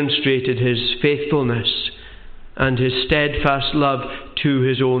God demonstrated his faithfulness and his steadfast love to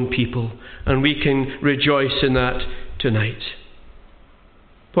his own people. And we can rejoice in that tonight.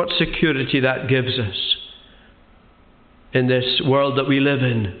 What security that gives us in this world that we live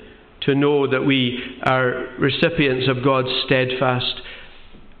in, to know that we are recipients of God's steadfast,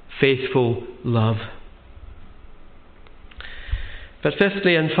 faithful love. But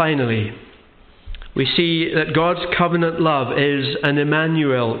fifthly and finally, we see that God's covenant love is an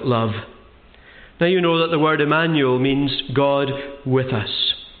Emmanuel love. Now you know that the word Emmanuel means God with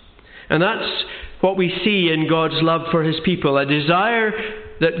us. And that's what we see in God's love for his people, a desire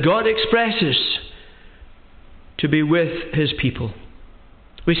that God expresses to be with his people.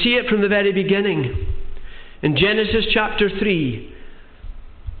 We see it from the very beginning. In Genesis chapter 3,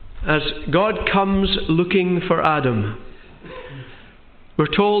 as God comes looking for Adam,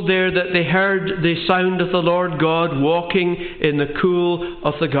 we're told there that they heard the sound of the Lord God walking in the cool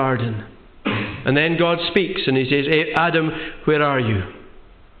of the garden. And then God speaks and he says, "Hey, Adam, where are you?"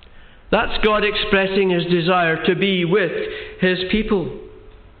 That's God expressing his desire to be with his people.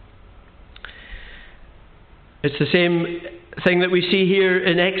 It's the same thing that we see here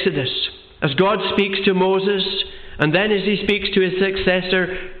in Exodus. As God speaks to Moses, and then as he speaks to his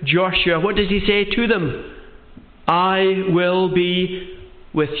successor, Joshua, what does he say to them? "I will be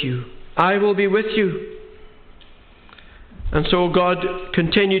with you. I will be with you." And so God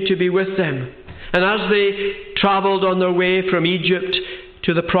continued to be with them. And as they travelled on their way from Egypt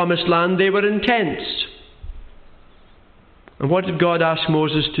to the promised land, they were in tents. And what did God ask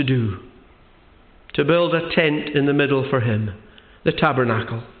Moses to do? To build a tent in the middle for him, the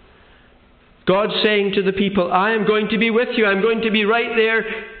tabernacle. God saying to the people, "I am going to be with you. I'm going to be right there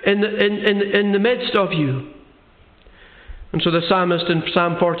in the midst of you." And so the psalmist in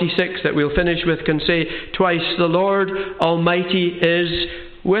Psalm 46 that we'll finish with can say twice, "The Lord Almighty is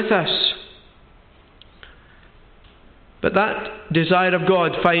with us." But that desire of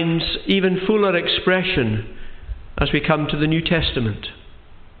God finds even fuller expression as we come to the New Testament.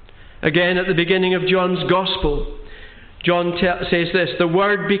 Again, at the beginning of John's Gospel, John says this, "The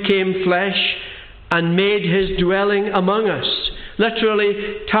Word became flesh and made his dwelling among us."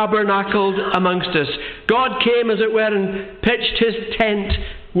 Literally tabernacled amongst us. God came, as it were, and pitched his tent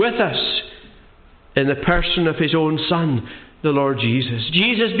with us in the person of his own Son, the Lord Jesus.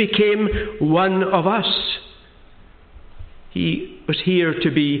 Jesus became one of us. He was here to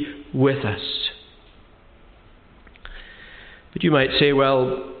be with us. But you might say,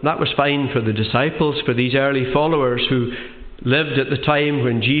 well, that was fine for the disciples, for these early followers who lived at the time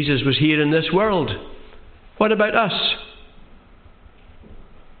when Jesus was here in this world. What about us?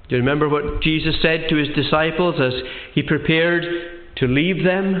 Do you remember what Jesus said to his disciples as he prepared to leave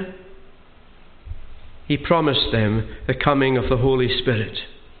them? He promised them the coming of the Holy Spirit.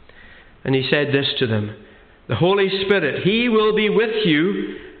 And he said this to them, "The Holy Spirit, he will be with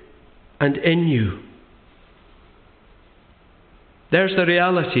you and in you." There's the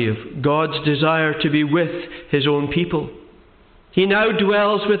reality of God's desire to be with his own people. He now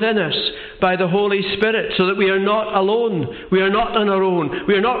dwells within us by the Holy Spirit so that we are not alone. We are not on our own.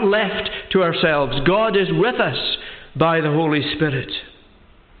 We are not left to ourselves. God is with us by the Holy Spirit.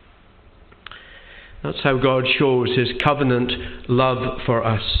 That's how God shows his covenant love for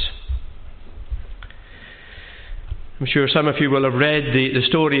us. I'm sure some of you will have read the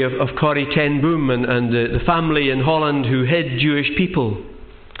story of Corrie ten Boom and the family in Holland who hid Jewish people.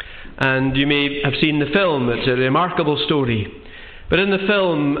 And you may have seen the film. It's a remarkable story. But in the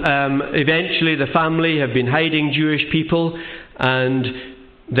film, eventually the family have been hiding Jewish people, and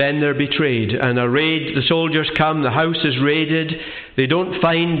then they're betrayed. And a raid, the soldiers come, the house is raided. They don't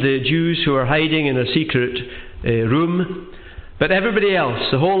find the Jews who are hiding in a secret room. But everybody else,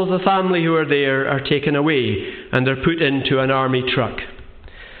 the whole of the family who are there, are taken away, and they're put into an army truck.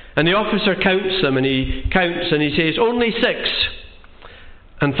 And the officer counts them, and he counts and he says, "Only 6.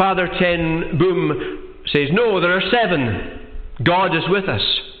 And Father ten Boom says, "No, there are 7. God is with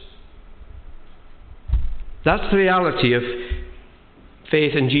us." That's the reality of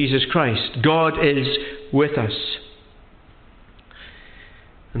faith in Jesus Christ. God is with us.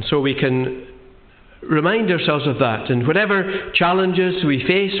 And so we can remind ourselves of that. And whatever challenges we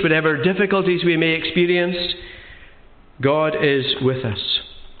face, whatever difficulties we may experience, God is with us.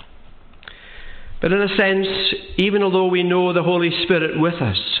 But in a sense, even although we know the Holy Spirit with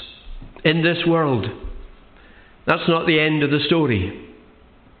us in this world, that's not the end of the story.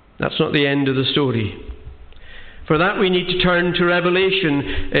 That's not the end of the story. For that we need to turn to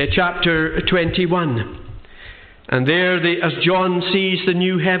Revelation chapter 21. And there, as John sees the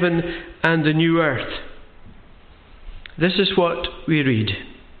new heaven and the new earth, this is what we read.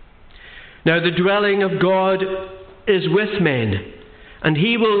 Now the dwelling of God is with men, and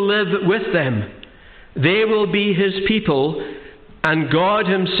he will live with them. They will be his people, and God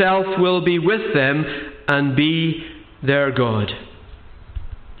himself will be with them and be their God.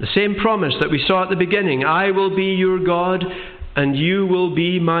 The same promise that we saw at the beginning. I will be your God, and you will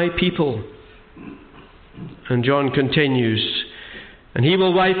be my people. And John continues, and he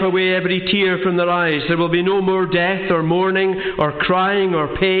will wipe away every tear from their eyes. There will be no more death or mourning or crying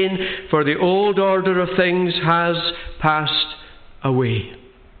or pain, for the old order of things has passed away.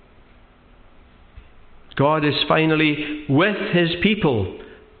 God is finally with his people,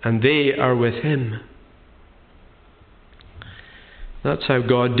 and they are with him. That's how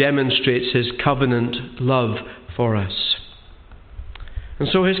God demonstrates his covenant love for us. And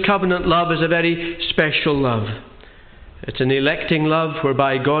so his covenant love is a very special love. It's an electing love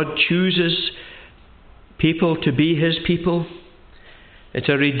whereby God chooses people to be his people. It's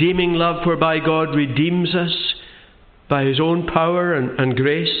a redeeming love whereby God redeems us by his own power and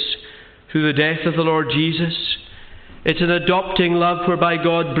grace through the death of the Lord Jesus. It's an adopting love whereby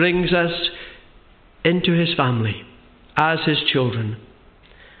God brings us into his family as his children.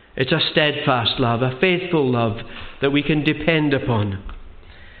 It's a steadfast love, a faithful love that we can depend upon.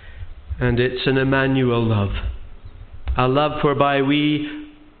 And it's an Emmanuel love, a love whereby we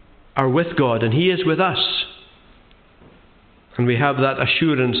are with God and he is with us. And we have that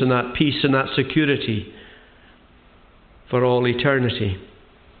assurance and that peace and that security for all eternity.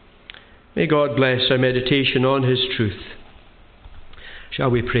 May God bless our meditation on his truth. Shall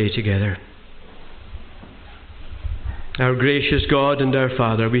we pray together? Our gracious God and our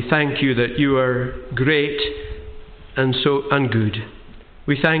Father, we thank you that you are great and good.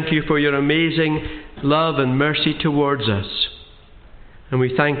 We thank you for your amazing love and mercy towards us. And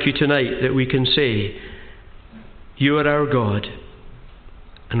we thank you tonight that we can say, you are our God,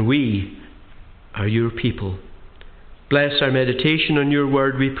 and we are your people. Bless our meditation on your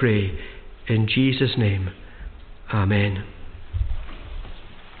word, we pray. In Jesus' name, amen.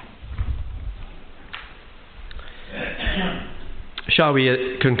 Shall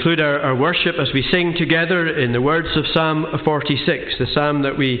we conclude our worship as we sing together in the words of Psalm 46, the psalm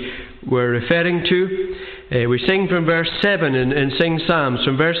that we were referring to. We sing from verse 7 in Sing Psalms,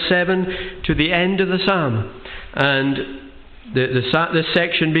 from verse 7 to the end of the psalm. And this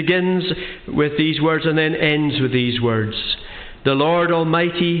section begins with these words and then ends with these words. The Lord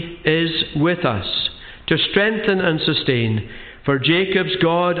Almighty is with us to strengthen and sustain. For Jacob's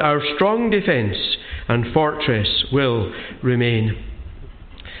God, our strong defence and fortress, will remain.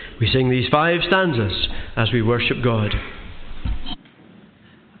 We sing these 5 stanzas as we worship God.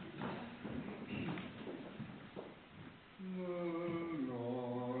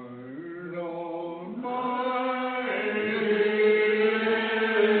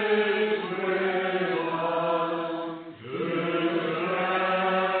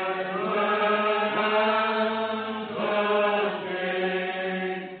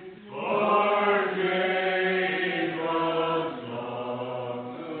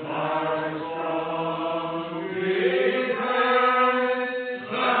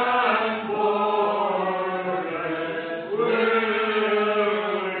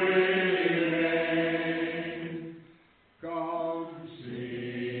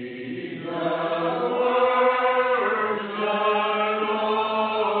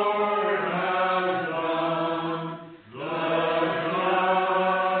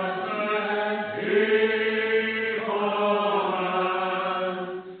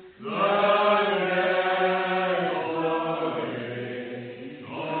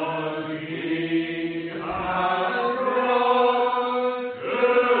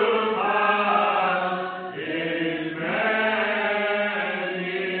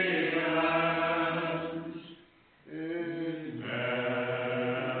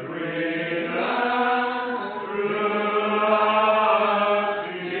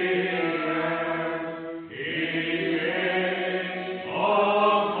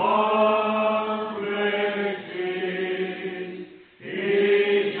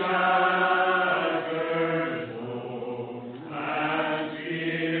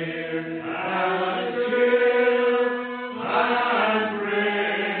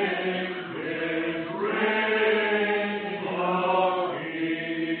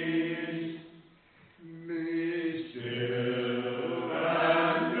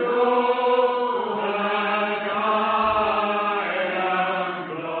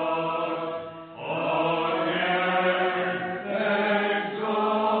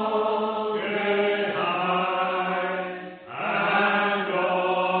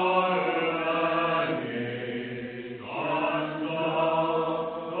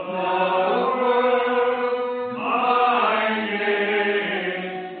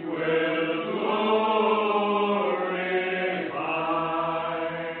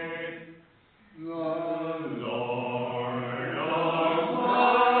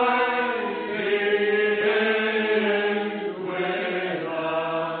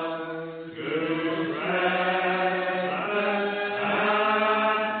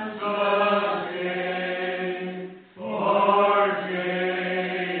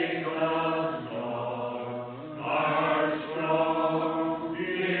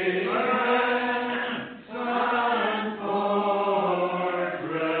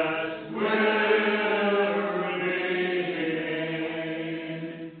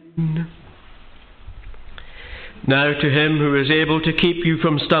 Now to him who is able to keep you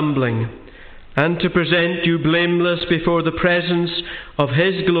from stumbling, and to present you blameless before the presence of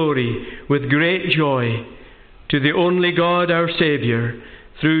his glory with great joy, to the only God our Saviour,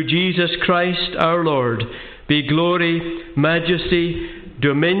 through Jesus Christ our Lord, be glory, majesty,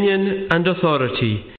 dominion and authority,